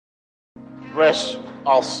Bless you.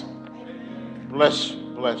 Awesome. Bless you.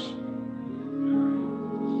 Bless you.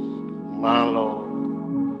 My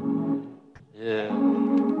Lord. Yeah.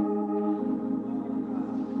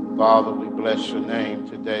 Father, we bless your name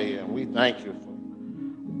today, and we thank you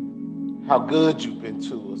for how good you've been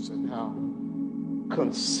to us and how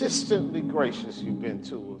consistently gracious you've been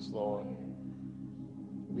to us, Lord.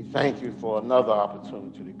 We thank you for another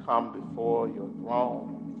opportunity to come before your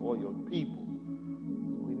throne, before your people.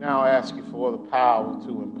 We now ask you for the power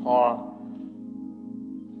to impart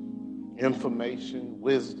information,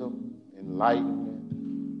 wisdom,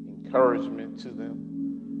 enlightenment, encouragement to them.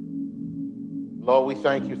 Lord, we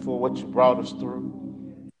thank you for what you brought us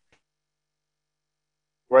through.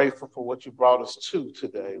 Grateful for what you brought us to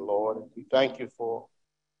today, Lord. And we thank you for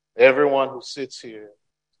everyone who sits here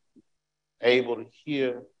able to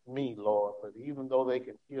hear me, Lord. But even though they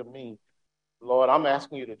can hear me, Lord, I'm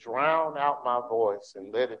asking you to drown out my voice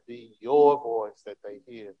and let it be your voice that they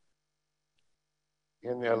hear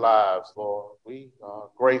in their lives, Lord. We are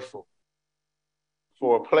grateful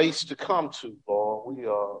for a place to come to, Lord. We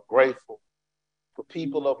are grateful for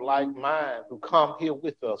people of like mind who come here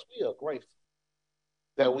with us. We are grateful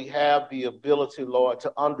that we have the ability, Lord,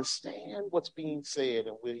 to understand what's being said,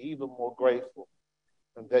 and we're even more grateful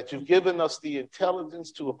and that you've given us the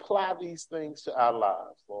intelligence to apply these things to our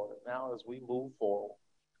lives, Lord. And now as we move forward,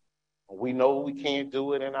 we know we can't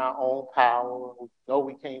do it in our own power. We know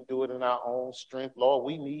we can't do it in our own strength. Lord,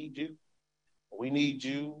 we need you. We need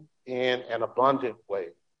you in an abundant way.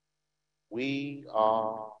 We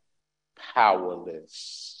are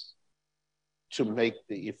powerless to make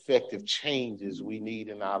the effective changes we need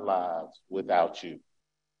in our lives without you.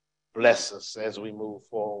 Bless us as we move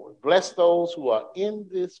forward. Bless those who are in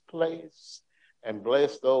this place and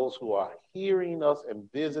bless those who are hearing us and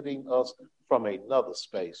visiting us from another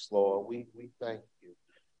space, Lord. We thank you.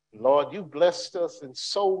 Lord, you blessed us in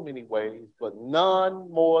so many ways, but none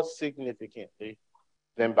more significantly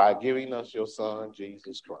than by giving us your son,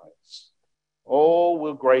 Jesus Christ. Oh,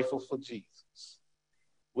 we're grateful for Jesus.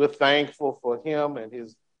 We're thankful for him and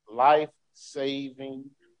his life-saving,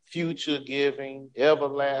 future-giving,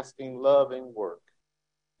 everlasting, loving work.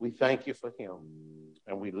 We thank you for him,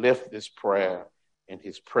 and we lift this prayer in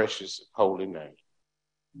his precious holy name.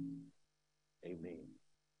 Amen.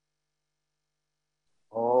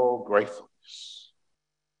 Oh, gratefulness.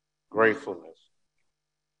 Gratefulness.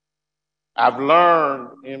 I've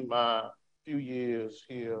learned in my few years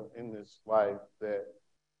here in this life that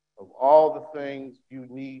of all the things you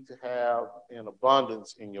need to have in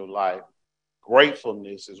abundance in your life,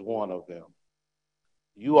 gratefulness is one of them.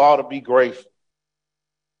 You ought to be grateful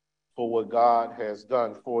for what God has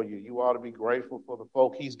done for you. You ought to be grateful for the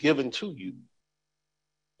folk he's given to you.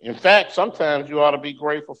 In fact, sometimes you ought to be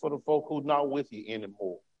grateful for the folk who are not with you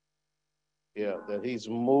anymore. Yeah, that he's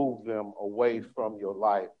moved them away from your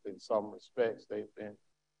life. In some respects, they've been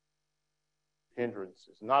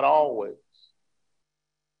hindrances. Not always.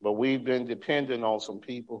 But we've been dependent on some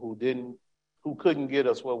people who couldn't get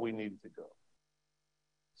us where we needed to go.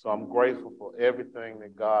 So I'm grateful for everything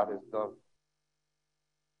that God has done.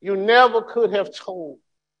 You never could have told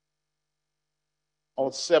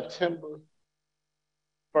on September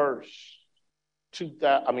 1st,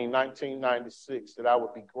 1996, that I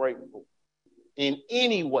would be grateful in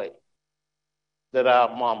any way that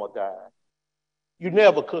our mama died. You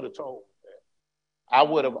never could have told. I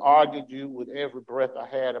would have argued you with every breath I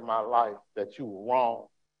had in my life that you were wrong.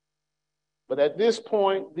 But at this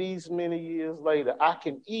point, these many years later, I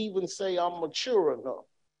can even say I'm mature enough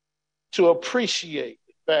to appreciate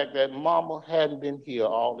the fact that mama hadn't been here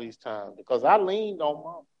all these times, because I leaned on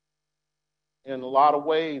mama in a lot of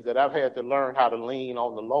ways that I've had to learn how to lean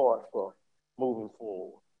on the Lord for moving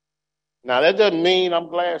forward. Now, that doesn't mean I'm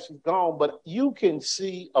glad she's gone, but you can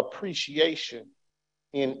see appreciation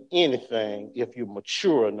in anything if you're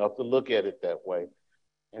mature enough to look at it that way.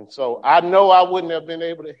 And so I know I wouldn't have been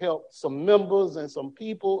able to help some members and some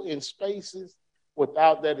people in spaces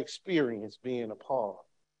without that experience being a part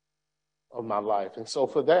of my life. And so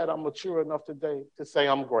for that, I'm mature enough today to say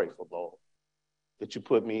I'm grateful, Lord, that you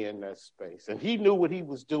put me in that space. And he knew what he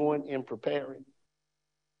was doing in preparing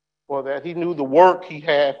for that. He knew the work he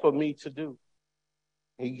had for me to do.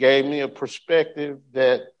 He gave me a perspective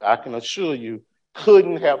that I can assure you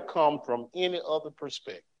couldn't have come from any other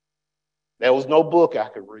perspective. There was no book I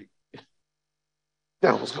could read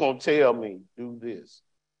that was going to tell me, do this.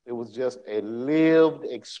 It was just a lived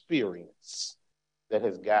experience that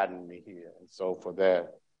has gotten me here. And so for that,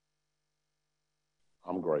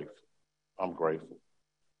 I'm grateful. I'm grateful.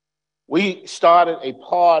 We started a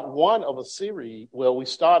part one of a series. Well, we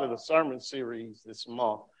started a sermon series this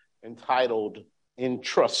month entitled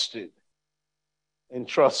Entrusted.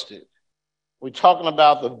 Entrusted. We're talking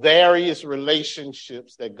about the various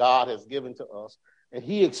relationships that God has given to us, and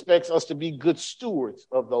he expects us to be good stewards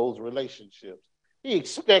of those relationships. He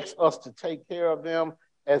expects us to take care of them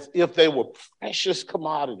as if they were precious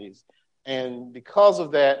commodities. And because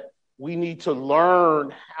of that, we need to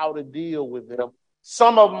learn how to deal with them.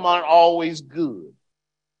 Some of them aren't always good.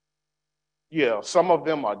 Yeah, some of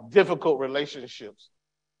them are difficult relationships.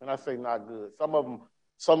 And I say not good. Some of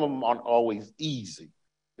them aren't always easy.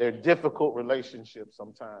 They're difficult relationships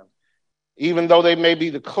sometimes. Even though they may be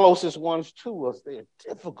the closest ones to us, they are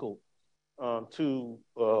difficult to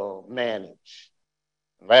manage.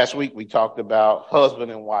 Last week we talked about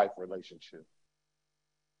husband and wife relationship.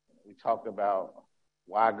 We talked about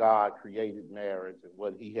why God created marriage and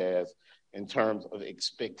what he has in terms of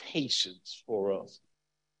expectations for us.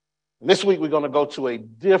 And this week we're going to go to a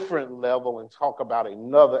different level and talk about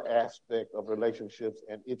another aspect of relationships,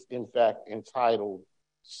 and it's in fact entitled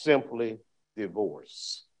simply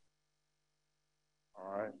divorce.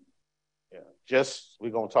 All right? Yeah,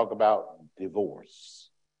 we're going to talk about divorce.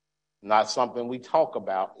 Not something we talk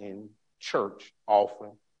about in church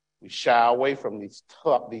often. We shy away from these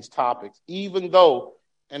topics, even though,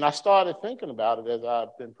 and I started thinking about it as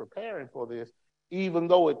I've been preparing for this, even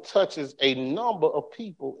though it touches a number of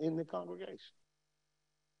people in the congregation.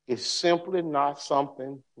 It's simply not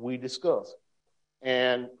something we discuss.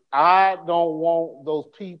 And I don't want those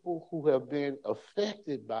people who have been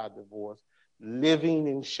affected by divorce living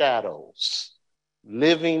in shadows,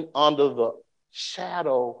 living under the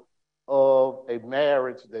shadow of a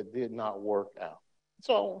marriage that did not work out.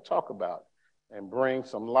 So I want to talk about it and bring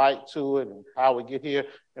some light to it and how we get here.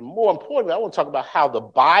 And more importantly, I want to talk about how the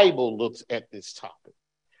Bible looks at this topic.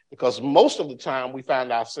 Because most of the time we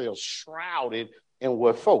find ourselves shrouded in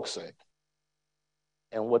what folks say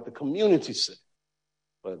and what the community says.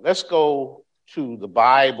 But let's go to the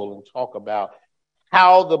Bible and talk about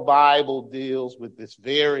how the Bible deals with this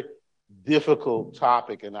very difficult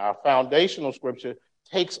topic. And our foundational scripture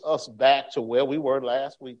takes us back to where we were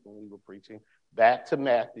last week when we were preaching, back to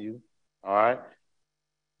Matthew, all right,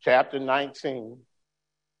 chapter 19.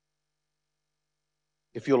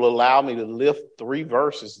 If you'll allow me to lift 3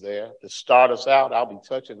 verses there to start us out, I'll be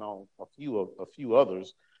touching on a few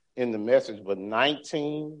others in the message, but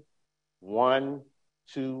 19, 1,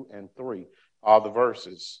 2, and 3 are the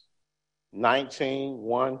verses. 19,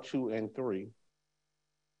 1, 2, and 3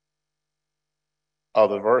 are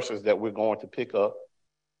the verses that we're going to pick up.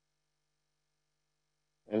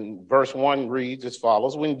 And verse 1 reads as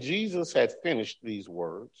follows: When Jesus had finished these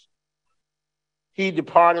words, he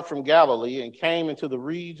departed from Galilee and came into the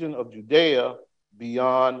region of Judea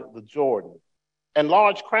beyond the Jordan. And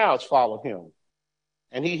large crowds followed him,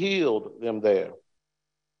 and he healed them there.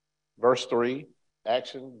 Verse 3,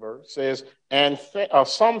 action verse, says, and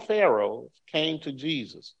some pharaohs came to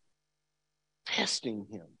Jesus, testing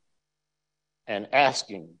him and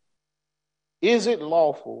asking, is it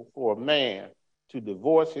lawful for a man to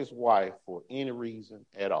divorce his wife for any reason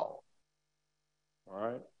at all? All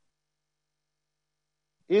right?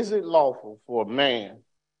 Is it lawful for a man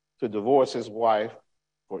to divorce his wife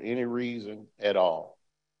for any reason at all?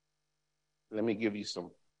 Let me give you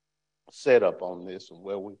some setup on this and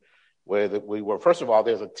where we were. First of all,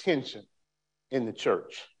 there's a tension in the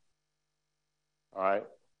church, all right,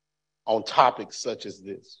 on topics such as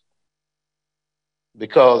this,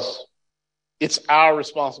 because it's our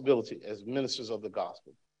responsibility as ministers of the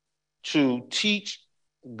gospel to teach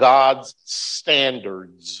God's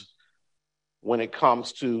standards when it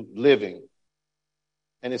comes to living.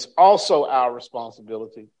 And it's also our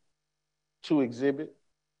responsibility to exhibit,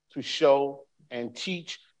 to show, and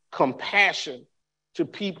teach compassion to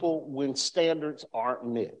people when standards aren't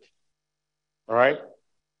met. All right?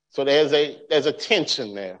 So there's a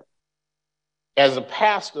tension there. As a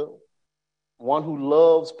pastor, one who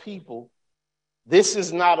loves people, this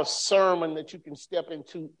is not a sermon that you can step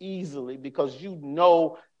into easily because you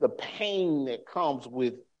know the pain that comes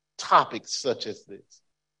with topics such as this.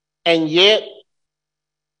 And yet,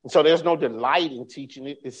 so there's no delight in teaching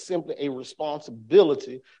it. It's simply a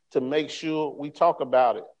responsibility to make sure we talk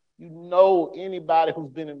about it. You know, anybody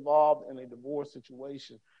who's been involved in a divorce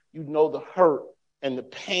situation, you know the hurt and the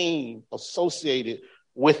pain associated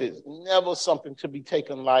with it. It's never something to be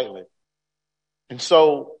taken lightly. And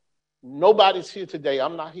so nobody's here today.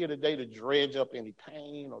 I'm not here today to dredge up any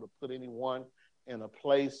pain or to put anyone in a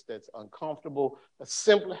place that's uncomfortable. I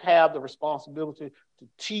simply have the responsibility to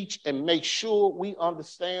teach and make sure we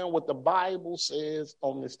understand what the Bible says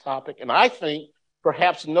on this topic. And I think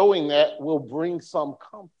perhaps knowing that will bring some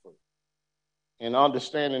comfort and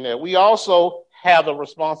understanding that. We also have the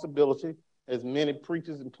responsibility, as many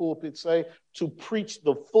preachers and pulpits say, to preach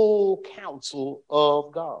the full counsel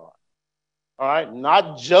of God. All right,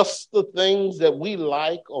 not just the things that we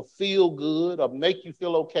like or feel good or make you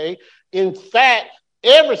feel okay. In fact,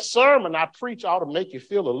 every sermon I preach ought to make you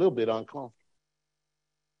feel a little bit uncomfortable.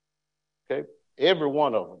 Okay, every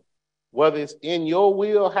one of them. Whether it's in your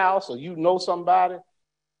wheelhouse or you know somebody,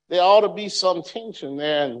 there ought to be some tension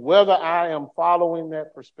there, and whether I am following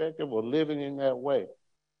that perspective or living in that way.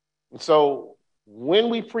 And so when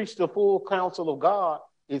we preach the full counsel of God,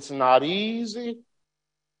 it's not easy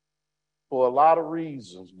for a lot of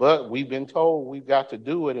reasons, but we've been told we've got to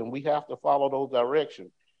do it, and we have to follow those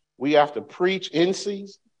directions. We have to preach in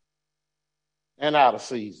season and out of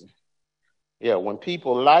season. Yeah, when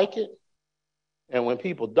people like it and when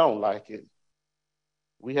people don't like it,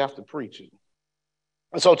 we have to preach it.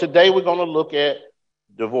 And so today we're going to look at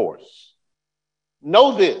divorce.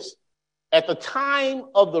 Know this, at the time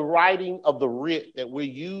of the writing of the writ that we're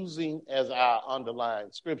using as our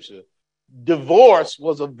underlying scripture, divorce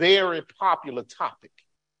was a very popular topic,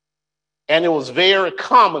 and it was very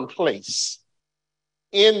commonplace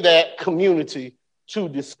in that community to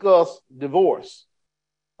discuss divorce.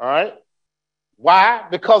 All right? Why?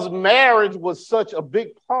 Because marriage was such a big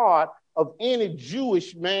part of any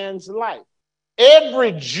Jewish man's life.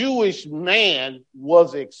 Every Jewish man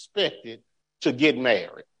was expected to get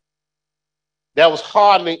married. There was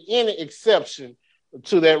hardly any exception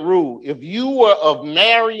to that rule. If you were of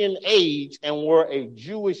marrying age and were a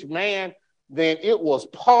Jewish man, then it was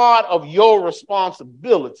part of your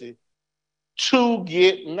responsibility to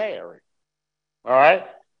get married. All right?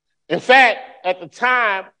 In fact, at the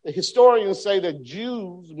time, the historians say that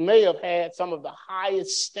Jews may have had some of the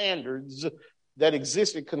highest standards that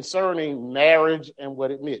existed concerning marriage and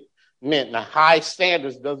what it meant. Now, high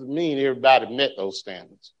standards doesn't mean everybody met those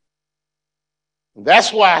standards.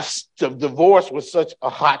 That's why divorce was such a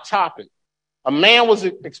hot topic. A man was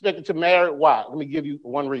expected to marry. Why? Let me give you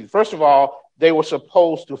one reason. First of all, they were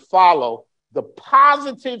supposed to follow the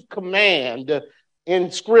positive command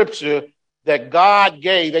in Scripture that God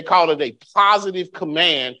gave. They call it a positive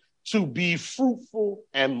command to be fruitful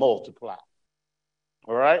and multiply.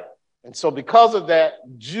 All right? And so because of that,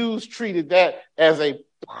 Jews treated that as a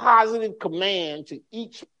positive command to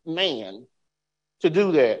each man to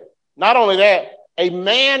do that. Not only that, a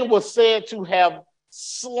man was said to have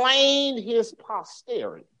slain his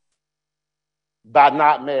posterity by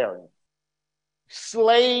not marrying.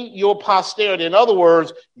 Slay your posterity. In other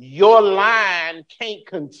words, your line can't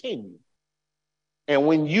continue. And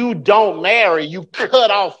when you don't marry, you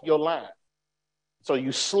cut off your line. So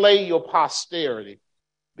you slay your posterity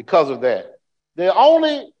because of that. The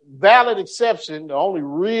only valid exception, the only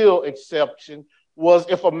real exception, was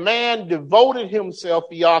if a man devoted himself,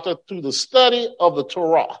 to the study of the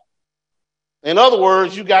Torah. In other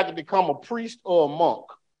words, you got to become a priest or a monk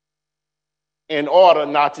in order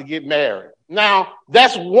not to get married. Now,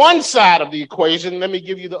 that's one side of the equation. Let me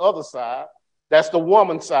give you the other side. That's the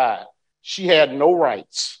woman's side. She had no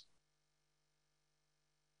rights.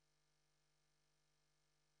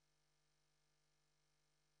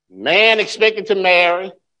 Man expected to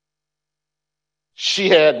marry. She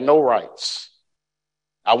had no rights.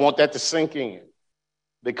 I want that to sink in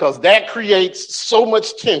because that creates so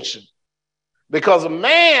much tension. Because a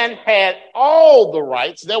man had all the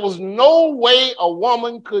rights. There was no way a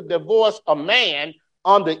woman could divorce a man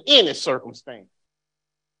under any circumstance.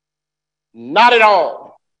 Not at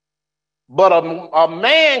all. But a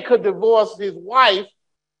man could divorce his wife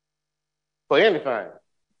for anything.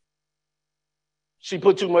 She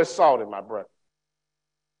put too much salt in my breath.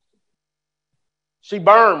 She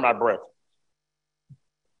burned my breath.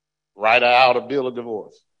 Write her out a bill of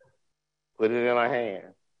divorce. Put it in her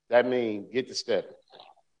hand. That means get to stepping.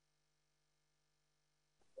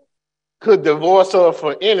 Could divorce her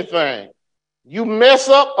for anything. You mess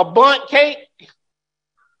up a bundt cake,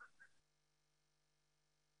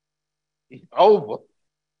 it's over.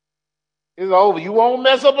 It's over. You won't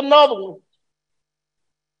mess up another one.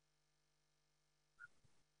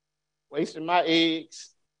 Wasting my eggs.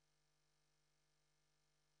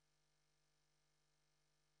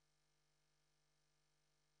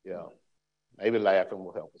 Yeah. Maybe laughing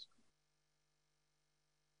will help us.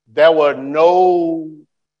 There were no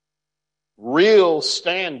real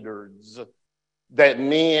standards that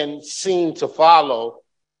men seemed to follow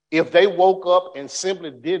if they woke up and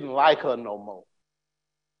simply didn't like her no more.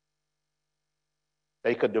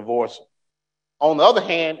 They could divorce her. On the other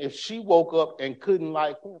hand, if she woke up and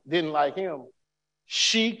didn't like him,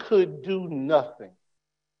 she could do nothing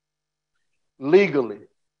legally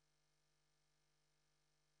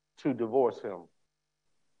to divorce him.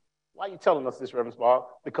 Why are you telling us this, Reverend Spark?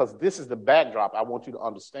 Because this is the backdrop I want you to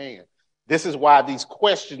understand. This is why these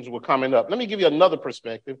questions were coming up. Let me give you another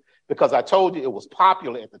perspective, because I told you it was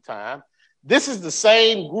popular at the time. This is the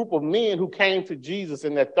same group of men who came to Jesus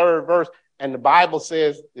in that third verse. And the Bible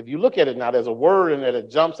says, if you look at it now, there's a word in there that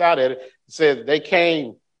jumps out at it. It says they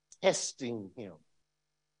came testing him.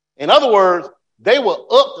 In other words, they were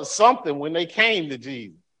up to something when they came to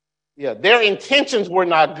Jesus. Yeah, their intentions were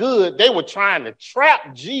not good. They were trying to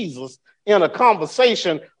trap Jesus in a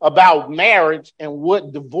conversation about marriage and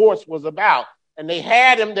what divorce was about. And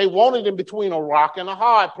they wanted him between a rock and a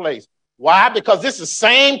hard place. Why? Because this is the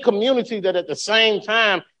same community that at the same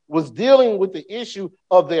time was dealing with the issue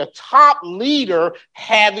of their top leader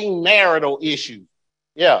having marital issues.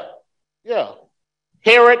 Yeah.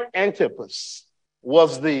 Herod Antipas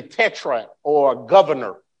was the tetrarch or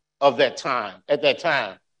governor of that time, at that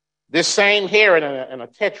time. This same Herod and a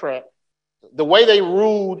tetrarch, the way they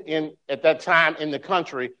ruled at that time in the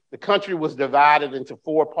country was divided into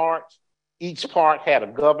 4 parts. Each part had a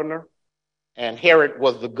governor, and Herod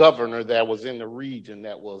was the governor that was in the region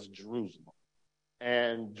that was Jerusalem.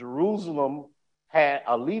 And Jerusalem had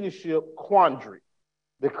a leadership quandary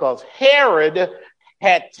because Herod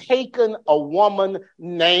had taken a woman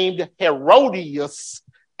named Herodias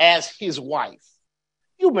as his wife.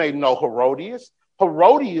 You may know Herodias.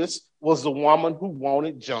 Herodias was the woman who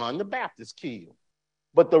wanted John the Baptist killed.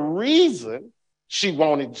 But the reason she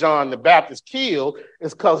wanted John the Baptist killed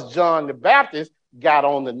is because John the Baptist got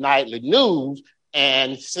on the nightly news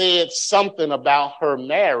and said something about her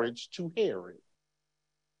marriage to Herod.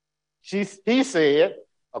 He said,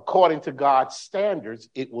 according to God's standards,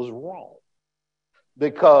 it was wrong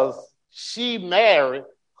because she married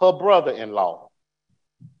her brother-in-law.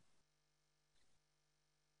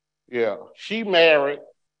 Yeah, she married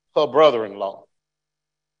her brother-in-law.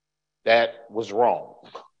 That was wrong.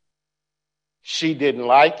 She didn't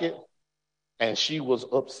like it, and she was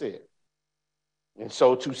upset. And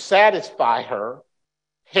so to satisfy her,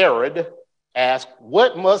 Herod asked,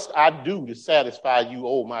 "What must I do to satisfy you,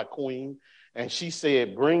 O my queen?" And she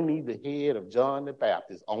said, "Bring me the head of John the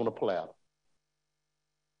Baptist on a platter."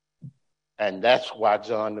 And that's why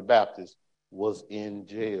John the Baptist was in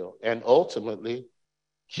jail and ultimately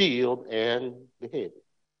killed and beheaded.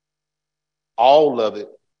 All of it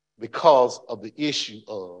because of the issue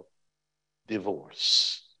of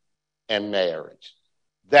divorce and marriage.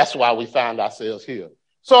 That's why we find ourselves here.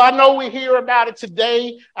 So I know we hear about it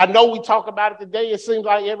today. I know we talk about it today. It seems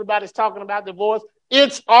like everybody's talking about divorce.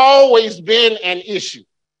 It's always been an issue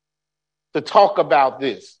to talk about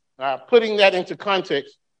this. Now, putting that into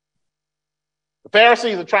context, the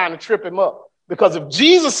Pharisees are trying to trip him up because if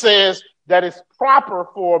Jesus says that it's proper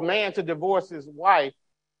for a man to divorce his wife,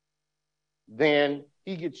 then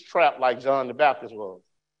he gets trapped like John the Baptist was.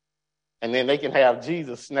 And then they can have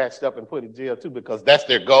Jesus snatched up and put in jail too because that's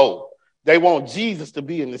their goal. They want Jesus to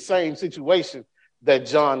be in the same situation that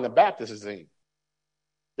John the Baptist is in.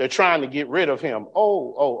 They're trying to get rid of him.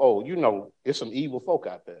 You know, there's some evil folk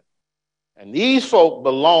out there. And these folk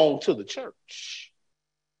belong to the church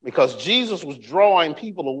because Jesus was drawing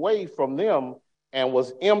people away from them and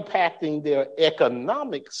was impacting their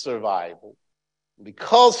economic survival.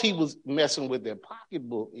 Because he was messing with their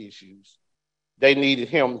pocketbook issues, they needed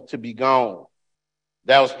him to be gone.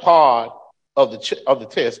 That was part of the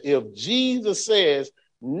test. If Jesus says,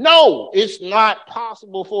 no, it's not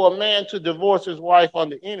possible for a man to divorce his wife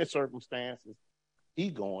under any circumstances,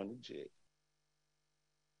 he's going to jail.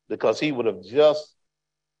 Because he would have just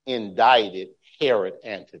indicted Herod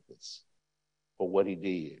Antipas for what he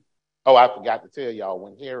did. Oh, I forgot to tell y'all,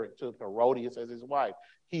 when Herod took Herodias as his wife,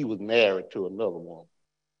 he was married to another woman.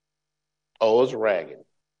 Oh, it was ragged.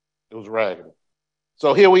 It was ragged.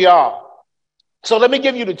 So here we are. So let me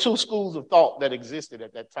give you the 2 schools of thought that existed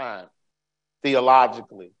at that time,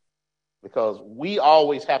 theologically, because we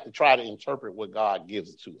always have to try to interpret what God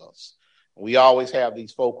gives to us. We always have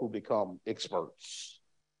these folk who become experts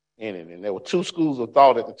in it. And there were 2 schools of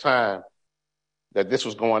thought at the time that this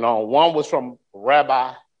was going on. One was from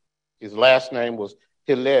Rabbi, his last name was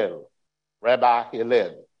Hillel, Rabbi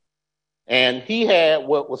Hillel. And he had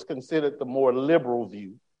what was considered the more liberal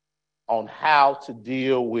view on how to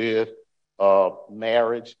deal with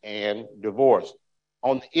marriage and divorce.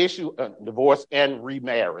 On the issue of divorce and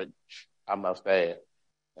remarriage, I must add,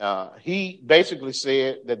 he basically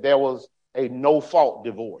said that there was a no-fault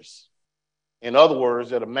divorce. In other words,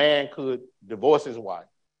 that a man could divorce his wife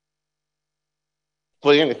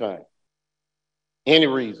for anything, any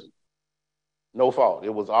reason, no fault.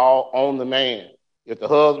 It was all on the man. If the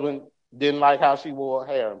husband didn't like how she wore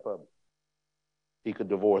her hair in public, he could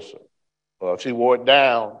divorce her. Or if she wore it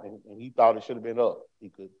down and he thought it should have been up, he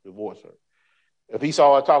could divorce her. If he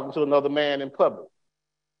saw her talking to another man in public,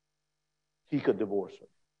 he could divorce her.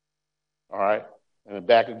 All right? And then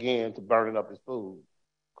back again to burning up his food,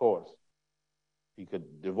 of course. He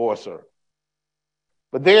could divorce her.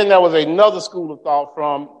 But then there was another school of thought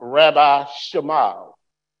from Rabbi Shammai.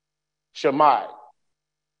 Shammai.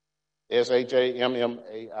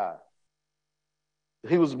 Shammai.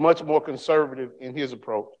 He was much more conservative in his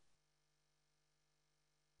approach.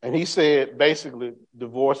 And he said, basically,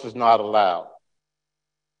 divorce is not allowed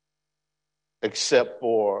except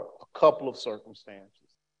for a couple of circumstances.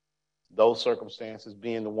 Those circumstances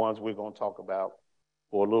being the ones we're going to talk about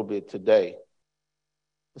for a little bit today.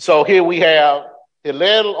 So here we have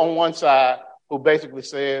Hillel on one side, who basically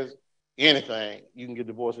says anything, you can get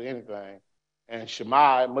divorced for anything. And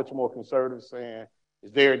Shammai, much more conservative, saying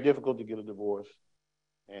it's very difficult to get a divorce.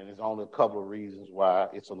 And there's only a couple of reasons why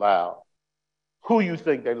it's allowed. Who you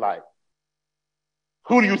think they like?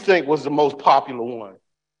 Who do you think was the most popular one?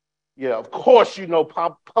 Yeah, of course, you know,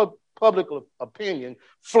 public opinion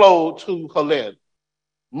flowed to Hillel.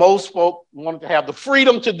 Most folk wanted to have the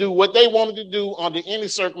freedom to do what they wanted to do under any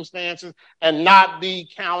circumstances and not be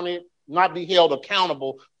held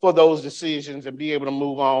accountable for those decisions and be able to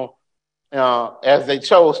move on as they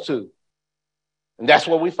chose to. And that's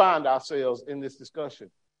where we find ourselves in this discussion.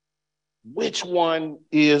 Which one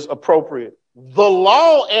is appropriate? The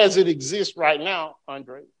law as it exists right now,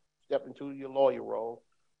 Andre, step into your lawyer role,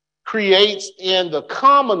 creates in the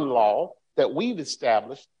common law that we've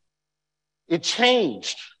established. It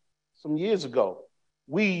changed some years ago.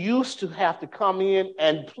 We used to have to come in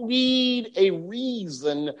and plead a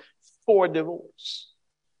reason for divorce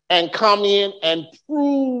and come in and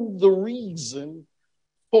prove the reason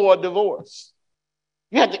for divorce.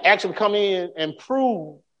 You have to actually come in and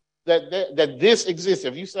prove that this exists.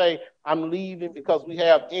 If you say, I'm leaving because we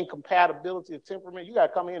have incompatibility of temperament, you got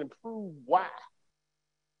to come in and prove why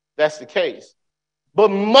that's the case. But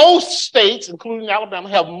most states, including Alabama,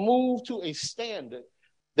 have moved to a standard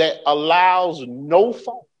that allows no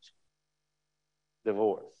fault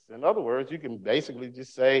divorce. In other words, you can basically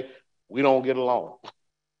just say, we don't get along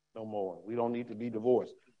no more. We don't need to be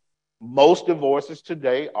divorced. Most divorces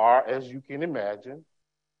today are, as you can imagine,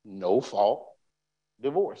 no fault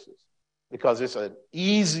divorces because it's an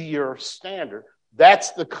easier standard.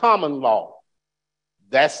 That's the common law.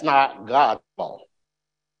 That's not God's law.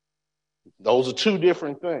 Those are two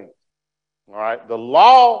different things. All right.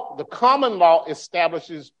 The common law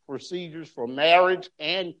establishes procedures for marriage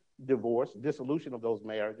and divorce, dissolution of those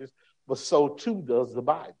marriages, but so too does the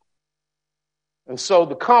Bible. And so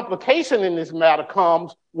the complication in this matter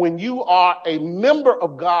comes when you are a member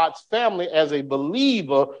of God's family as a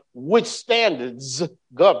believer, which standards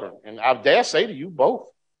govern. And I dare say to you, both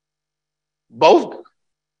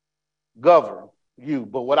govern you.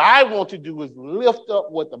 But what I want to do is lift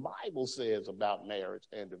up what the Bible says about marriage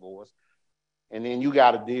and divorce. And then you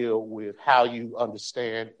got to deal with how you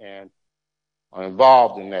understand and are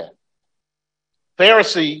involved in that.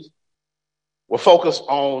 Pharisees were focused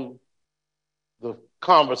on the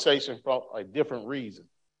conversation for a different reason.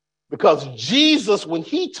 Because Jesus, when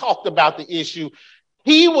he talked about the issue,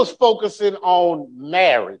 he was focusing on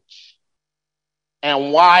marriage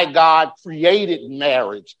and why God created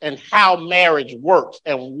marriage and how marriage works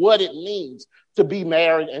and what it means to be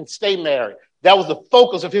married and stay married. That was the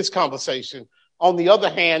focus of his conversation. On the other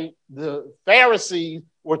hand, the Pharisees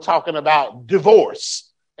were talking about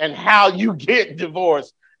divorce and how you get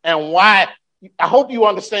divorced and why. I hope you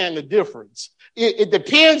understand the difference. It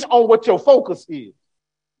depends on what your focus is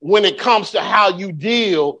when it comes to how you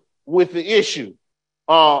deal with the issue.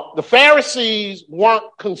 The Pharisees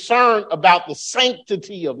weren't concerned about the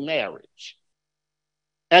sanctity of marriage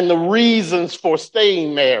and the reasons for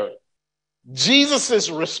staying married. Jesus'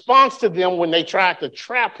 response to them when they tried to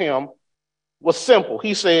trap him was simple.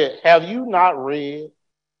 He said, have you not read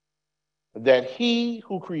that he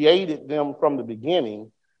who created them from the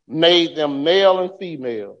beginning made them male and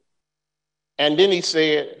female? And then he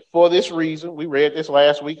said, for this reason, we read this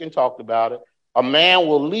last week and talked about it, a man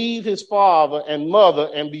will leave his father and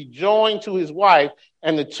mother and be joined to his wife,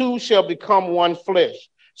 and the two shall become one flesh.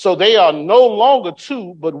 So they are no longer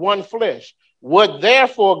two, but one flesh. What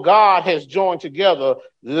therefore God has joined together,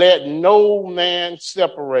 let no man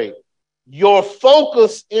separate. Your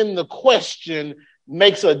focus in the question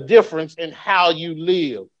makes a difference in how you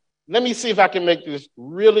live. Let me see if I can make this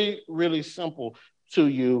really, really simple to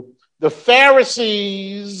you. The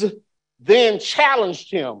Pharisees then challenged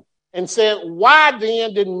him and said, why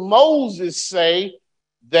then did Moses say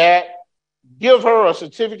that give her a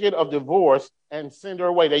certificate of divorce and send her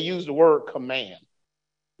away. They use the word command.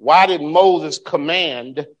 Why did Moses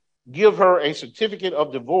command, give her a certificate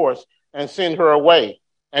of divorce and send her away?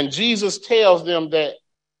 And Jesus tells them that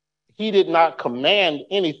he did not command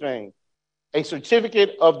anything. A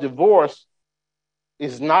certificate of divorce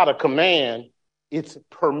is not a command, it's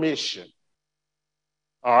permission.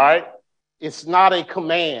 All right? It's not a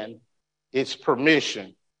command, it's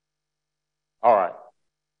permission. All right.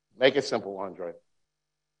 Make it simple, Andre.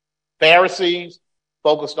 Pharisees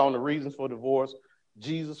focused on the reasons for divorce.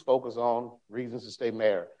 Jesus focused on reasons to stay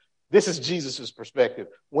married. This is Jesus' perspective.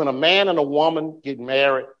 When a man and a woman get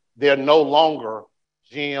married, they're no longer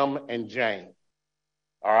Jim and Jane.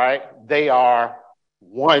 All right? They are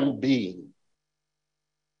one being.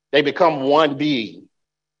 They become one being.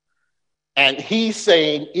 And he's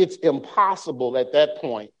saying it's impossible at that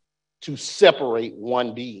point to separate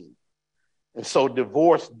one being. And so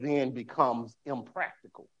divorce then becomes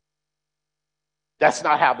impractical. That's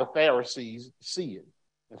not how the Pharisees see it.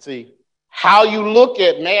 And see, how you look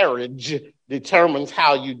at marriage determines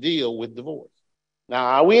how you deal with divorce.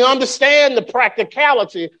 Now, we understand the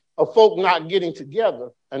practicality of folk not getting together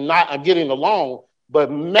and not getting along,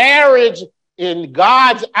 but marriage in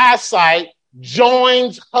God's eyesight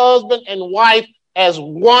joins husband and wife as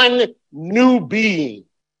one new being,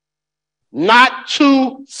 not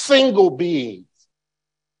two single beings.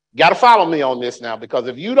 Got to follow me on this now, because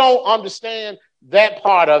if you don't understand that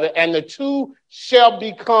part of it, and the two shall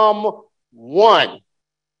become one,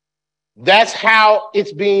 that's how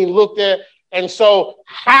it's being looked at. And so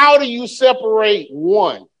how do you separate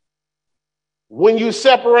one? When you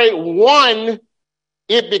separate one,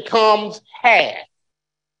 it becomes half.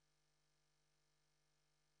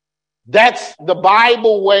 That's the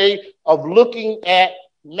Bible way of looking at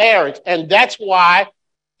marriage. And that's why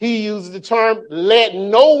he uses the term, let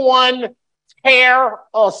no one tear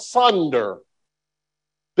asunder.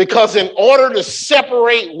 Because in order to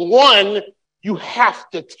separate one, you have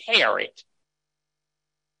to tear it.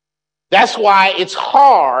 That's why it's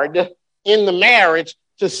hard in the marriage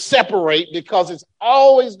to separate, because it's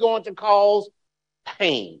always going to cause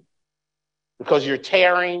pain, because you're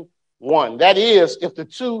tearing one. That is, if the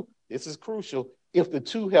two, this is crucial, if the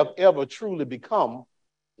two have ever truly become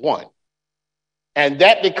one. And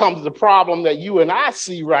that becomes the problem that you and I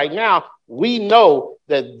see right now. We know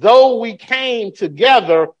that though we came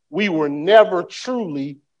together, we were never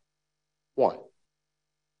truly one.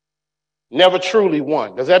 Never truly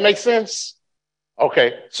one. Does that make sense?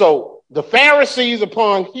 Okay, so the Pharisees,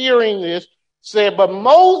 upon hearing this, said, but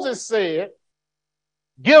Moses said,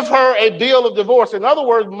 give her a bill of divorce. In other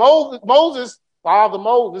words, Father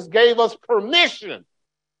Moses gave us permission.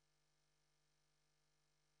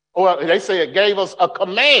 Or they say it gave us a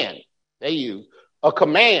command. They use a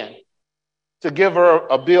command to give her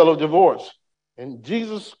a bill of divorce. And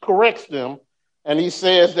Jesus corrects them, and he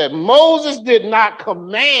says that Moses did not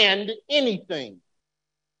command anything.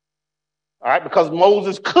 All right, because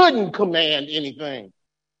Moses couldn't command anything.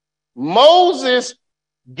 Moses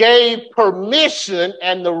gave permission,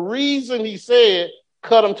 and the reason he said,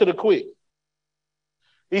 cut him to the quick.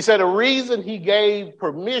 He said the reason he gave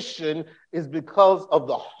permission is because of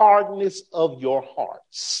the hardness of your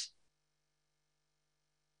hearts.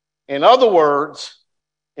 In other words,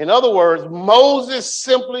 Moses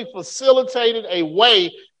simply facilitated a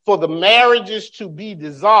way for the marriages to be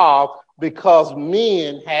dissolved because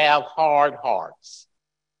men have hard hearts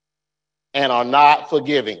and are not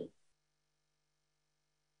forgiving.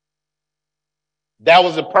 That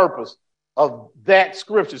was the purpose of that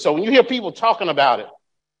scripture. So when you hear people talking about it,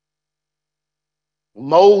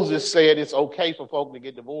 Moses said it's okay for folk to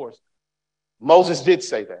get divorced. Moses did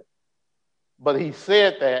say that. But he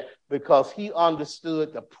said that because he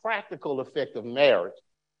understood the practical effect of marriage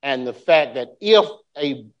and the fact that if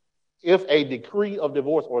a decree of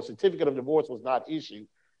divorce or a certificate of divorce was not issued,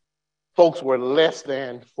 folks were less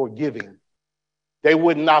than forgiving. They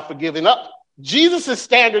would not forgive. And Jesus'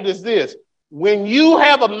 standard is this. When you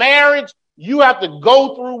have a marriage, you have to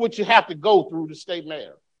go through what you have to go through to stay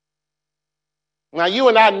married. Now, you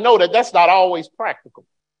and I know that that's not always practical,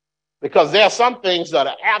 because there are some things that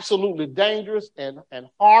are absolutely dangerous and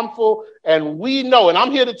harmful. And we know, and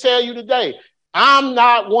I'm here to tell you today, I'm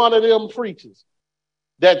not one of them preachers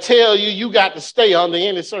that tell you got to stay under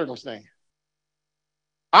any circumstance.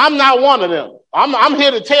 I'm not one of them. I'm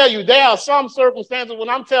here to tell you there are some circumstances when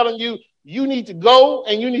I'm telling you, you need to go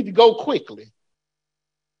and you need to go quickly.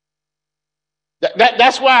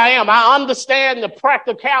 That's where I am. I understand the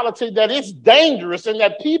practicality that it's dangerous and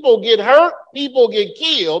that people get hurt, people get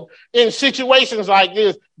killed in situations like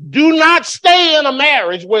this. Do not stay in a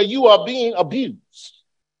marriage where you are being abused.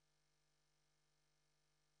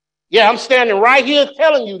 Yeah, I'm standing right here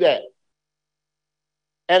telling you that.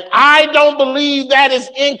 And I don't believe that is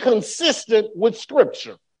inconsistent with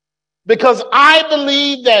Scripture, because I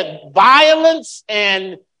believe that violence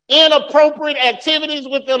and inappropriate activities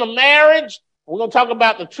within a marriage, we're going to talk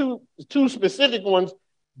about the two specific ones,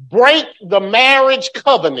 break the marriage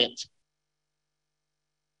covenant.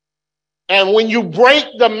 And when you break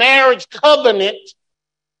the marriage covenant,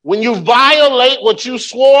 when you violate what you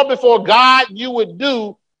swore before God you would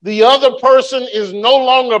do, the other person is no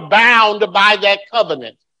longer bound by that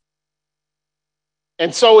covenant.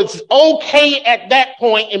 And so it's okay at that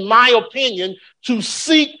point, in my opinion, to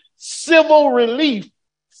seek civil relief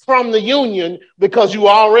from the union because you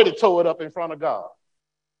already tore it up in front of God.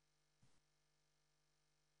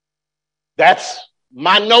 That's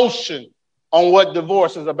my notion on what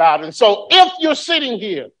divorce is about. And so if you're sitting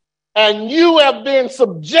here and you have been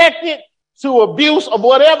subjected to abuse of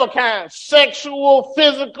whatever kind, sexual,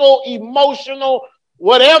 physical, emotional,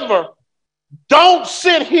 whatever, don't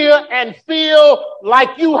sit here and feel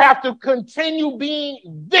like you have to continue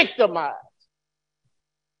being victimized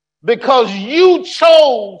because you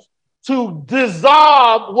chose to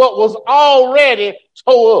dissolve what was already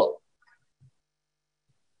tore up.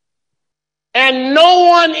 And no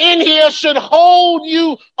one in here should hold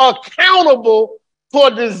you accountable for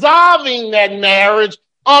dissolving that marriage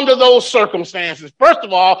under those circumstances. First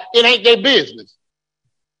of all, it ain't their business.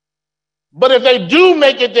 But if they do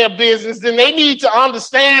make it their business, then they need to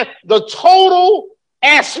understand the total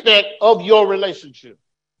aspect of your relationship.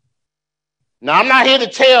 Now, I'm not here to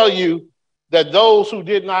tell you that those who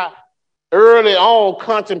did not early on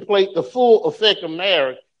contemplate the full effect of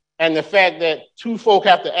marriage and the fact that two folk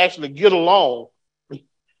have to actually get along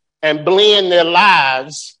and blend their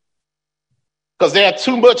lives, because there's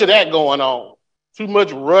too much of that going on. Too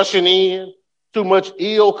much rushing in, too much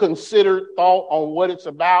ill-considered thought on what it's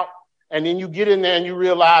about. And then you get in there and you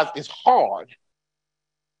realize it's hard.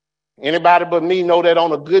 Anybody but me know that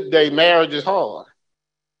on a good day, marriage is hard.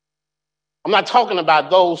 I'm not talking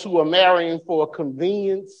about those who are marrying for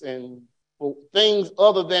convenience and for things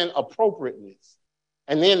other than appropriateness.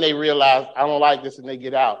 And then they realize, I don't like this, and they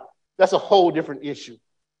get out. That's a whole different issue.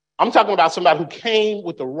 I'm talking about somebody who came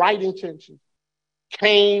with the right intention,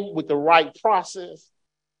 came with the right process,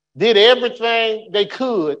 did everything they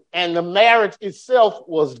could, and the marriage itself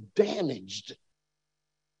was damaged.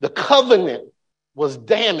 The covenant was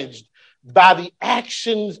damaged by the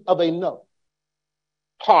actions of another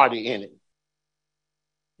party in it.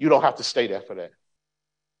 You don't have to stay there for that.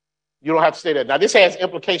 You don't have to stay there. Now, this has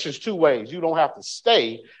implications two ways. You don't have to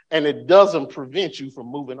stay, and it doesn't prevent you from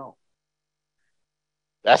moving on.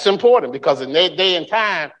 That's important, because in that day and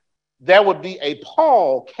time, there would be a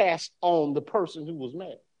pall cast on the person who was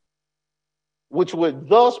married, which would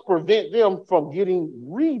thus prevent them from getting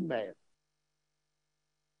remarried.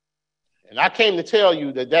 And I came to tell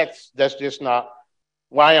you that that's just not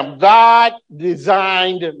who I am. God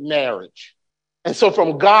designed marriage. And so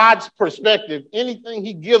from God's perspective, anything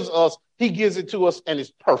he gives us, he gives it to us, and it's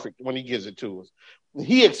perfect when he gives it to us.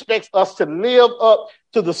 He expects us to live up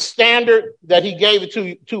to the standard that he gave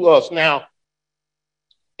it to us. Now,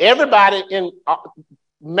 everybody in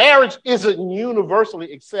marriage isn't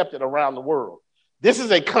universally accepted around the world. This is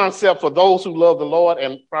a concept for those who love the Lord,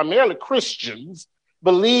 and primarily Christians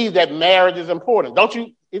believe that marriage is important. Don't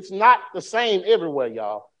you? It's not the same everywhere,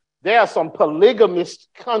 y'all. There are some polygamist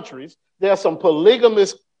countries. There are some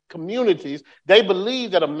polygamous communities. They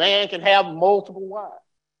believe that a man can have multiple wives.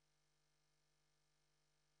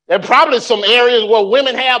 There are probably some areas where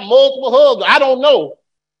women have multiple husbands. I don't know.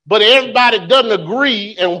 But everybody doesn't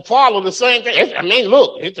agree and follow the same thing. I mean,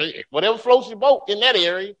 look, whatever floats your boat in that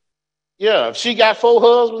area. Yeah, if she got 4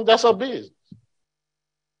 husbands, that's her business.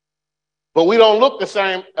 But we don't look the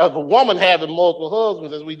same as a woman having multiple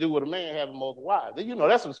husbands as we do with a man having multiple wives. You know,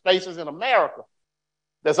 there's some spaces in America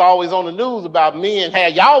that's always on the news about men.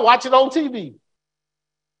 Y'all watch it on TV.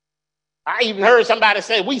 I even heard somebody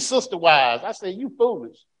say, we sister wives. I said, you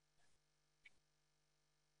foolish.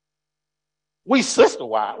 We sister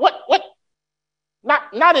wives. What?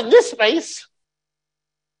 Not in this space.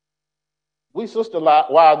 We sister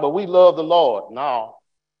wives, but we love the Lord. No,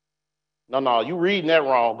 you reading that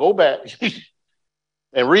wrong. Go back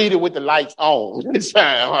and read it with the lights on this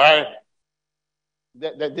time, all right?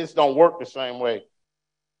 That this don't work the same way.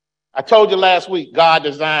 I told you last week, God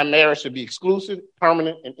designed marriage to be exclusive,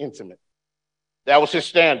 permanent, and intimate. That was his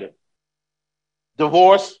standard.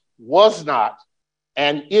 Divorce was not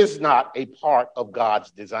and is not a part of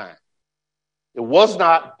God's design. It was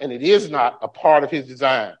not and it is not a part of his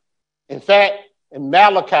design. In fact, in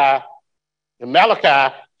Malachi,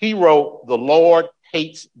 he wrote, "The Lord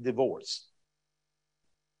hates divorce."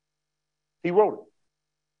 He wrote it.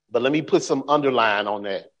 But let me put some underline on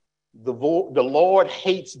that. The Lord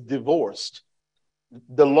hates divorced.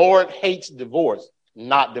 The Lord hates divorce,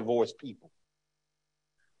 not divorced people.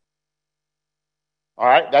 All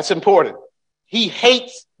right, that's important. He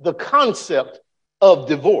hates the concept of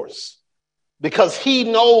divorce because he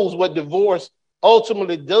knows what divorce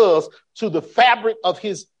ultimately does to the fabric of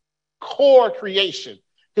his core creation.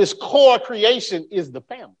 His core creation is the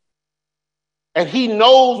family. And he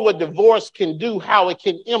knows what divorce can do, how it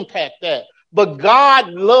can impact that. But God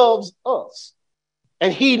loves us.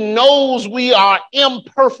 And he knows we are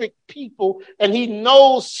imperfect people. And he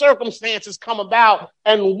knows circumstances come about.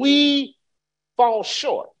 And we fall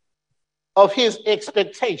short of his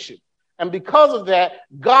expectation. And because of that,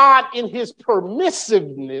 God, in his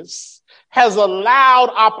permissiveness, has allowed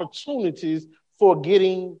opportunities for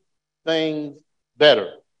getting things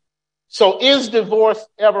better. So is divorce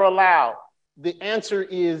ever allowed? The answer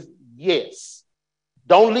is yes.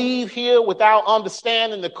 Don't leave here without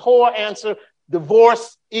understanding the core answer.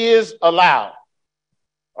 Divorce is allowed.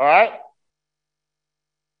 All right?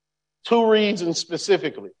 2 reasons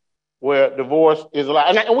specifically where divorce is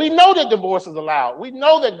allowed. And we know that divorce is allowed. We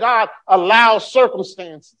know that God allows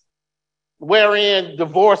circumstances wherein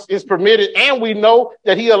divorce is permitted, and we know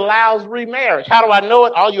that he allows remarriage. How do I know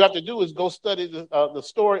it? All you have to do is go study the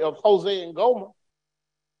story of Hosea and Gomer.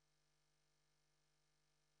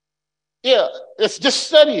 Yeah, let's just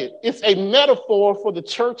study it. It's a metaphor for the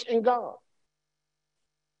church and God.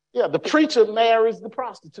 Yeah, the preacher marries the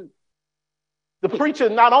prostitute. The preacher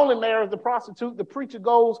not only marries the prostitute, the preacher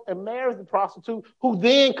goes and marries the prostitute who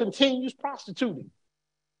then continues prostituting.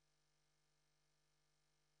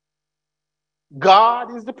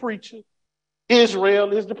 God is the preacher.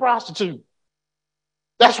 Israel is the prostitute.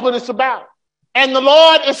 That's what it's about. And the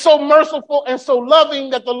Lord is so merciful and so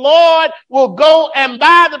loving that the Lord will go and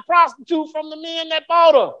buy the prostitute from the men that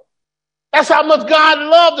bought her. That's how much God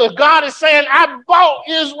loved us. God is saying, I bought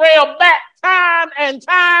Israel back time and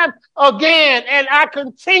time again, and I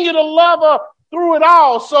continue to love her through it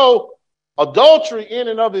all. So adultery in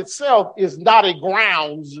and of itself is not a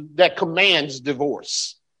grounds that commands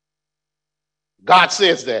divorce. God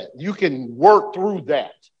says that. You can work through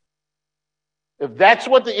that. If that's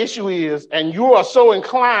what the issue is, and you are so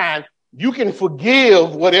inclined, you can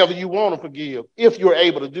forgive whatever you want to forgive if you're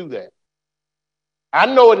able to do that. I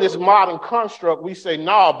know in this modern construct, we say,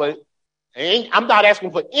 no, but I'm not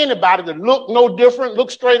asking for anybody to look no different, look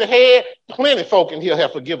straight ahead. Plenty of folk in here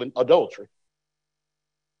have forgiven adultery.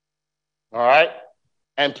 All right?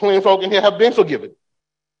 And plenty of folk in here have been forgiven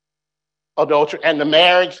adultery, and the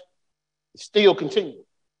marriage still continues.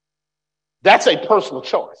 That's a personal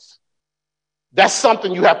choice. That's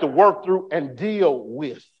something you have to work through and deal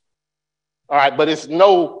with. All right, but it's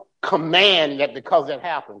no command that because that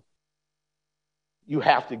happens, you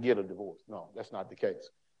have to get a divorce. No, that's not the case.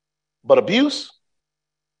 But abuse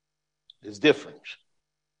is different.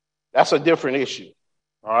 That's a different issue.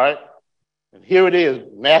 All right? And here it is.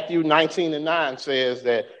 Matthew 19:9 says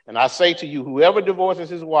that, and I say to you, whoever divorces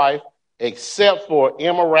his wife except for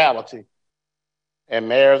immorality and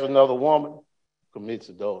marries another woman commits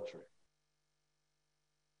adultery.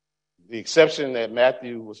 The exception that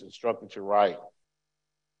Matthew was instructed to write.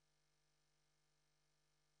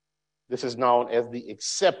 This is known as the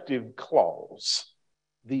exceptive clause.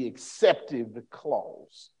 The exceptive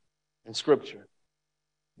clause in Scripture.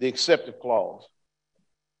 The exceptive clause.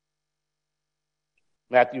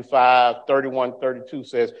 Matthew 5:31-32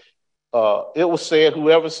 says, it was said,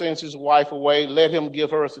 whoever sends his wife away, let him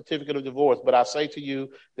give her a certificate of divorce. But I say to you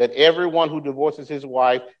that everyone who divorces his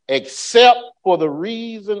wife, except for the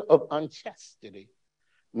reason of unchastity,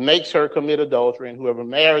 makes her commit adultery, and whoever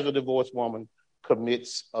marries a divorced woman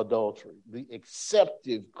commits adultery. The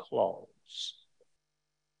exceptive clause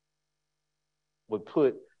would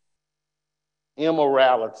put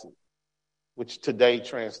immorality, which today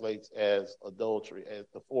translates as adultery,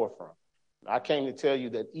 at the forefront. I came to tell you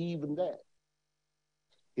that even that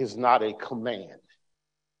is not a command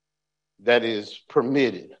that is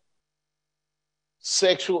permitted.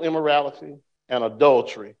 Sexual immorality and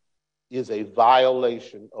adultery is a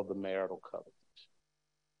violation of the marital covenant.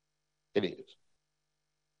 It is.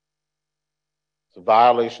 It's a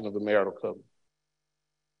violation of the marital covenant.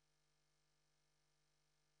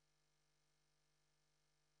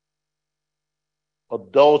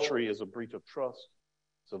 Adultery is a breach of trust.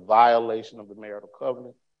 It's a violation of the marital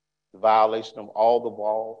covenant, the violation of all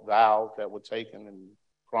the vows that were taken and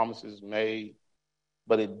promises made,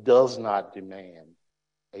 but it does not demand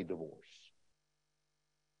a divorce.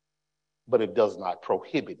 But it does not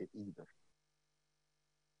prohibit it either.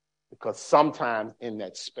 Because sometimes in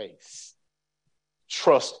that space,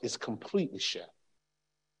 trust is completely shattered.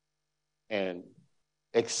 And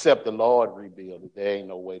except the Lord rebuild it, there ain't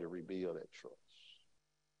no way to rebuild that trust.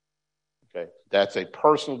 Okay, that's a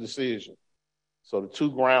personal decision. So the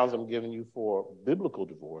two grounds I'm giving you for biblical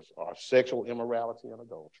divorce are sexual immorality and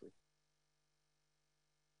adultery.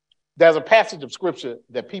 There's a passage of scripture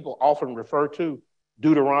that people often refer to,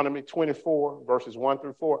 Deuteronomy 24, verses 1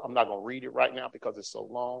 through 4. I'm not going to read it right now because it's so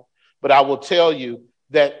long, but I will tell you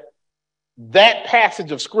that that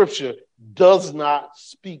passage of scripture does not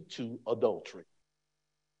speak to adultery.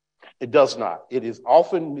 It does not. It is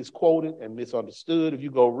often misquoted and misunderstood if you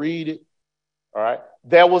go read it. All right.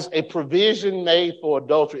 There was a provision made for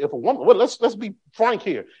adultery. If a woman, well, let's be frank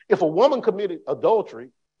here. If a woman committed adultery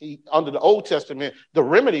under the Old Testament, the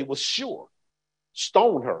remedy was sure.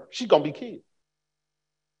 Stone her. She's going to be killed.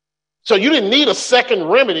 So you didn't need a second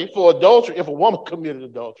remedy for adultery if a woman committed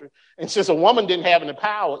adultery. And since a woman didn't have any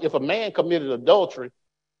power, if a man committed adultery,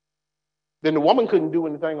 then the woman couldn't do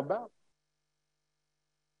anything about it.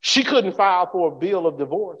 She couldn't file for a bill of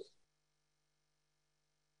divorce.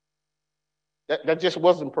 That just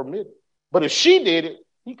wasn't permitted. But if she did it,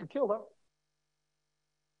 he could kill her.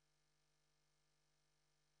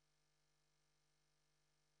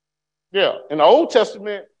 Yeah, in the Old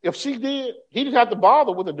Testament, if she did, he didn't have to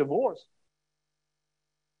bother with a divorce.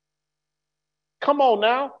 Come on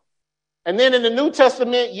now. And then in the New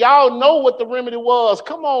Testament, y'all know what the remedy was.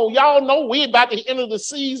 Come on, y'all know we're about to enter the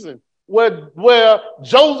season where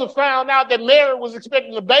Joseph found out that Mary was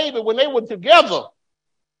expecting a baby when they were together.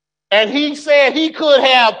 And he said he could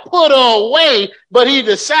have put her away, but he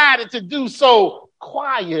decided to do so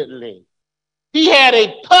quietly. He had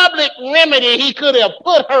a public remedy he could have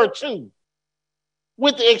put her to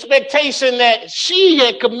with the expectation that she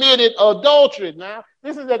had committed adultery. Now,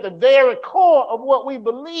 this is at the very core of what we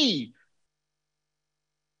believe.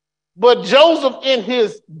 But Joseph, in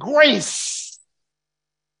his grace,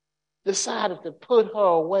 decided to put her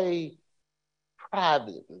away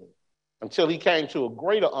privately until he came to a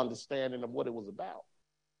greater understanding of what it was about.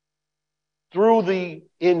 Through the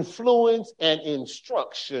influence and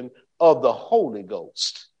instruction of the Holy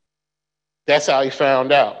Ghost. That's how he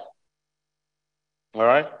found out. All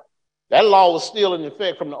right? That law was still in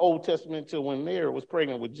effect from the Old Testament until when Mary was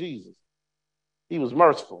pregnant with Jesus. He was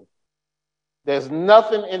merciful. There's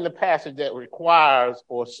nothing in the passage that requires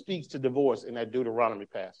or speaks to divorce in that Deuteronomy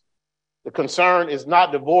passage. The concern is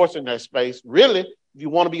not divorce in that space. Really, if you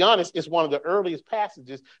want to be honest, it's one of the earliest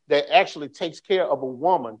passages that actually takes care of a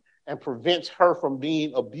woman and prevents her from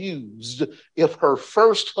being abused if her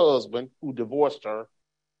first husband, who divorced her,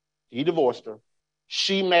 he divorced her,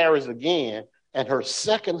 she marries again, and her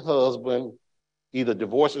second husband either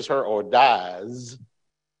divorces her or dies.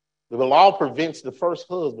 The law prevents the first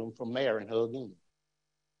husband from marrying her again.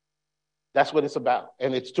 That's what it's about.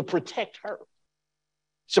 And it's to protect her.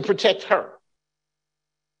 It's to protect her.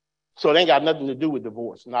 So it ain't got nothing to do with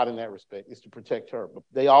divorce, not in that respect. It's to protect her. But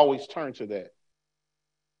they always turn to that.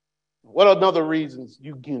 What are other reasons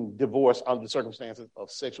you can divorce under circumstances of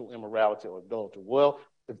sexual immorality or adultery? Well,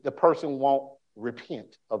 if the person won't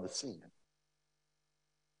repent of the sin.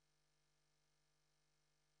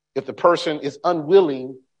 If the person is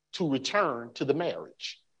unwilling to return to the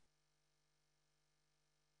marriage.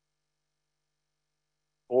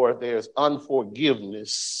 Or if there's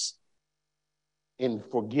unforgiveness in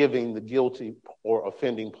forgiving the guilty or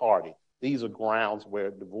offending party. These are grounds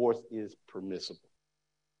where divorce is permissible.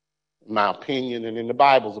 In my opinion, and in the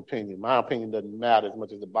Bible's opinion. My opinion doesn't matter as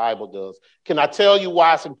much as the Bible does. Can I tell you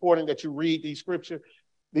why it's important that you read these scriptures?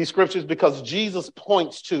 These scriptures, because Jesus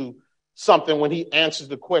points to something when he answers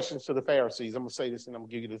the questions to the Pharisees. I'm going to say this and I'm going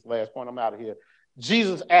to give you this last point. I'm out of here.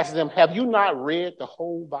 Jesus asked them, have you not read the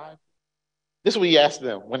whole Bible? This is what he asked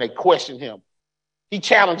them when they questioned him. He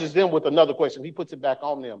challenges them with another question. He puts it back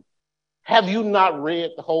on them. Have you not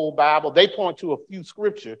read the whole Bible? They point to a few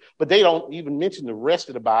scriptures, but they don't even mention the rest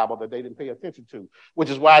of the Bible that they didn't pay attention to, which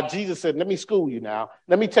is why Jesus said, let me school you now.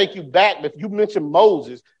 Let me take you back. If you mention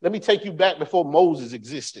Moses, let me take you back before Moses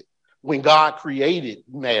existed, when God created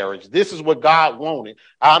marriage. This is what God wanted.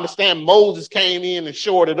 I understand Moses came in and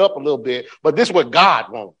shored it up a little bit, but this is what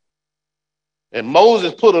God wanted. And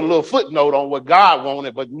Moses put a little footnote on what God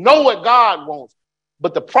wanted, but know what God wants.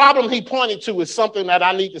 But the problem he pointed to is something that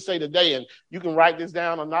I need to say today, and you can write this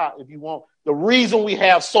down or not if you want. The reason we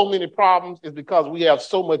have so many problems is because we have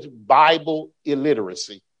so much Bible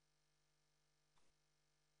illiteracy.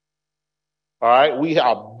 All right, we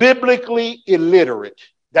are biblically illiterate.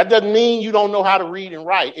 That doesn't mean you don't know how to read and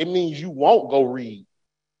write. It means you won't go read.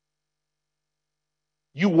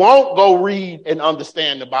 You won't go read and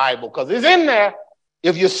understand the Bible because it's in there.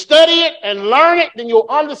 If you study it and learn it, then you'll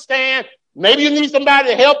understand. Maybe you need somebody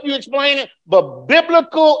to help you explain it, but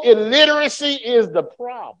biblical illiteracy is the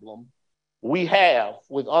problem we have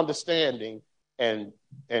with understanding and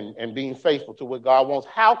being faithful to what God wants.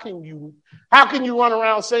 How can you run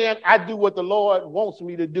around saying, I do what the Lord wants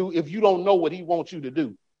me to do if you don't know what he wants you to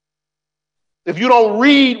do? If you don't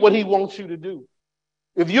read what he wants you to do?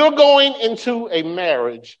 If you're going into a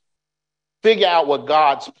marriage, figure out what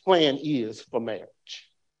God's plan is for marriage.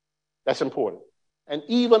 That's important. And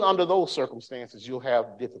even under those circumstances, you'll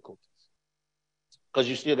have difficulties because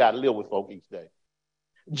you still got to live with folk each day.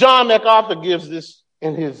 John MacArthur gives this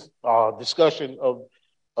in his discussion of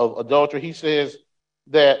adultery. He says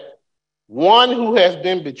that one who has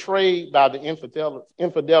been betrayed by the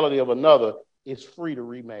infidelity of another is free to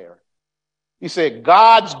remarry. He said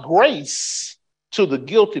God's grace to the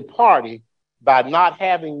guilty party by not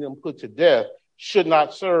having them put to death should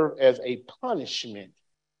not serve as a punishment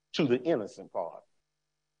to the innocent party.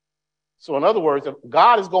 So in other words, if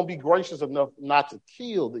God is going to be gracious enough not to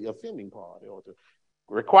kill the offending party or to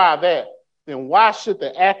require that, then why should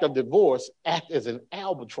the act of divorce act as an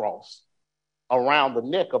albatross around the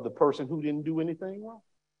neck of the person who didn't do anything wrong?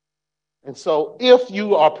 And so if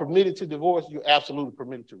you are permitted to divorce, you're absolutely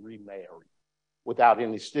permitted to remarry without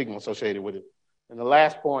any stigma associated with it. And the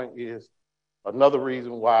last point is another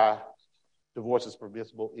reason why divorce is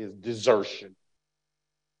permissible is desertion.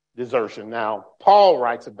 Desertion. Now, Paul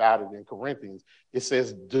writes about it in Corinthians. It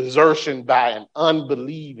says desertion by an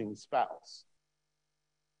unbelieving spouse.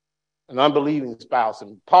 An unbelieving spouse.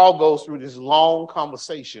 And Paul goes through this long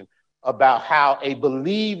conversation about how a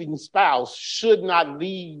believing spouse should not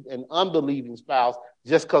leave an unbelieving spouse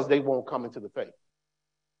just because they won't come into the faith.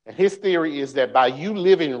 And his theory is that by you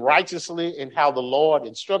living righteously in how the Lord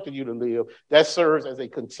instructed you to live, that serves as a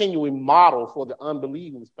continuing model for the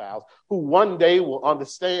unbelieving spouse who one day will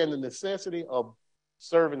understand the necessity of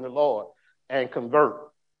serving the Lord and convert.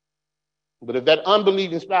 But if that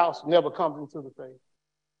unbelieving spouse never comes into the faith,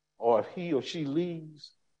 or if he or she leaves,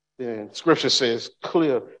 then Scripture says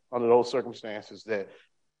clear under those circumstances that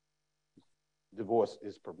divorce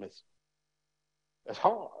is permissible. That's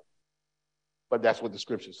hard. But that's what the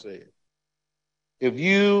Scripture said. If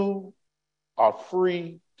you are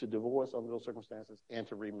free to divorce under those circumstances and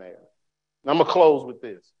to remarry. Now I'm going to close with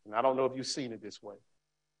this, and I don't know if you've seen it this way.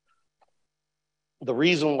 The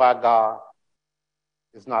reason why God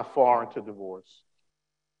is not foreign to divorce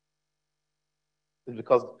is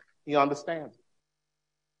because he understands it.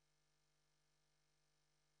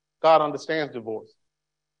 God understands divorce.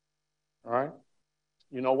 All right?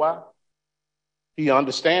 You know why? He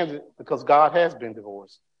understands it because God has been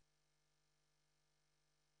divorced.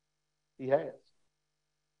 He has.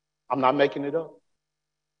 I'm not making it up.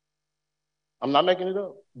 I'm not making it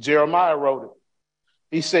up. Jeremiah wrote it.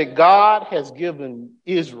 He said, God has given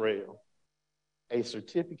Israel a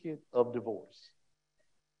certificate of divorce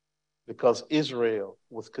because Israel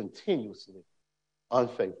was continuously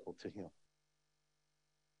unfaithful to him.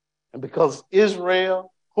 And because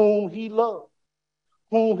Israel, whom he loved,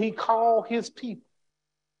 whom he called his people,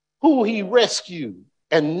 who he rescued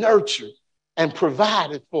and nurtured and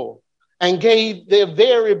provided for and gave their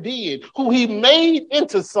very being, who he made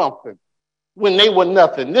into something when they were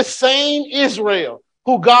nothing. This same Israel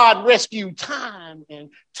who God rescued time and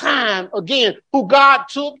time again, who God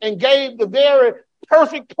took and gave the very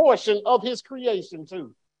perfect portion of his creation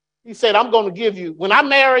to. He said, I'm going to give you, when I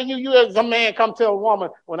marry you, you as a man come tell a woman,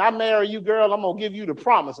 when I marry you, girl, I'm going to give you the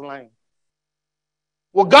promised land.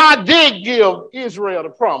 Well, God did give Israel the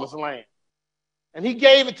promised land. And he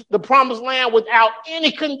gave it the promised land without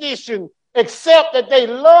any condition except that they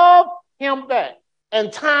loved him back.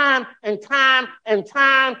 And time and time and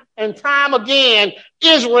time and time again,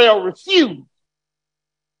 Israel refused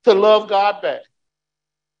to love God back.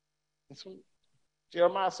 And so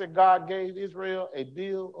Jeremiah said God gave Israel a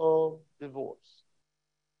bill of divorce.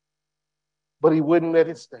 But he wouldn't let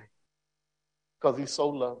it stay because he's so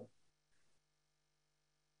loving.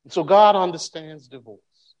 And so God understands divorce.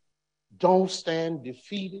 Don't stand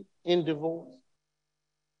defeated in divorce.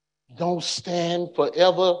 Don't stand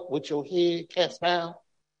forever with your head cast down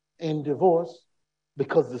in divorce,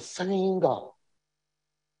 because the same God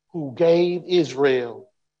who gave Israel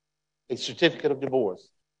a certificate of divorce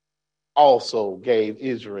also gave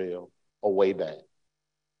Israel a way back.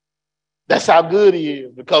 That's how good he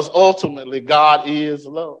is, because ultimately God is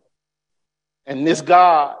love. And this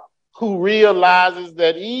God who realizes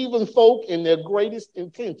that even folk in their greatest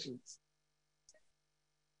intentions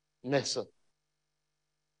mess up.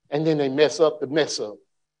 And then they mess up the mess up.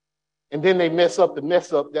 And then they mess up the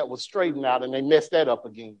mess up that was straightened out, and they mess that up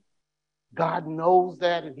again. God knows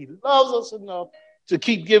that, and he loves us enough to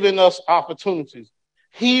keep giving us opportunities.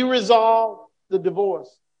 He resolved the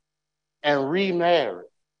divorce and remarried,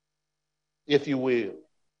 if you will,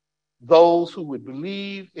 those who would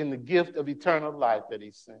believe in the gift of eternal life that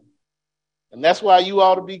he sent. And that's why you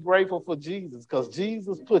ought to be grateful for Jesus, because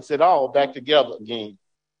Jesus puts it all back together again.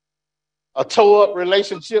 A tore-up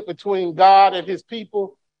relationship between God and his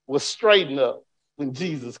people was straightened up when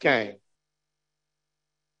Jesus came.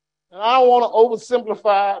 And I don't want to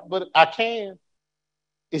oversimplify it, but I can.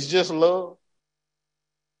 It's just love.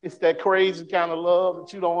 It's that crazy kind of love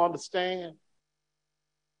that you don't understand.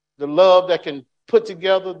 The love that can put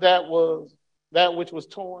together that which was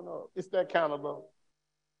torn up. It's that kind of love.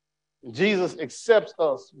 And Jesus accepts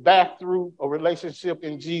us back through a relationship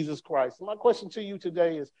in Jesus Christ. My question to you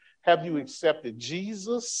today is, have you accepted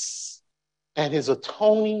Jesus and his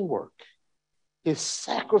atoning work, his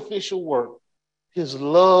sacrificial work, his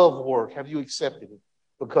love work? Have you accepted it?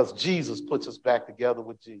 Because Jesus puts us back together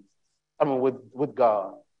with with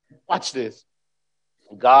God. Watch this.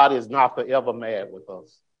 God is not forever mad with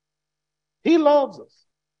us. He loves us.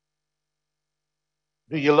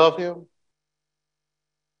 Do you love him?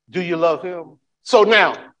 Do you love him? So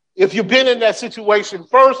now, if you've been in that situation,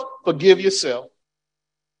 first, forgive yourself,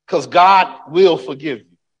 because God will forgive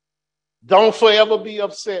you. Don't forever be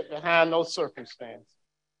upset behind those circumstances.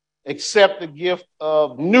 Accept the gift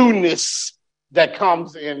of newness that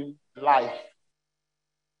comes in life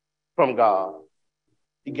from God.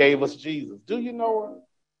 He gave us Jesus. Do you know,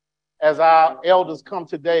 as our elders come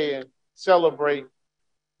today and celebrate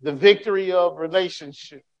the victory of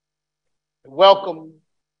relationship, welcome.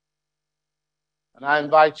 And I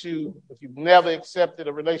invite you, if you've never accepted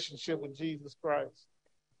a relationship with Jesus Christ,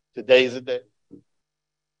 today's the day.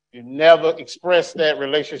 You never expressed that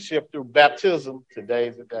relationship through baptism,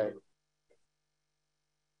 today's the day.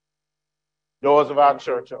 Doors of our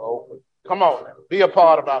church are open. Come on, be a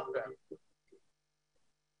part of our family.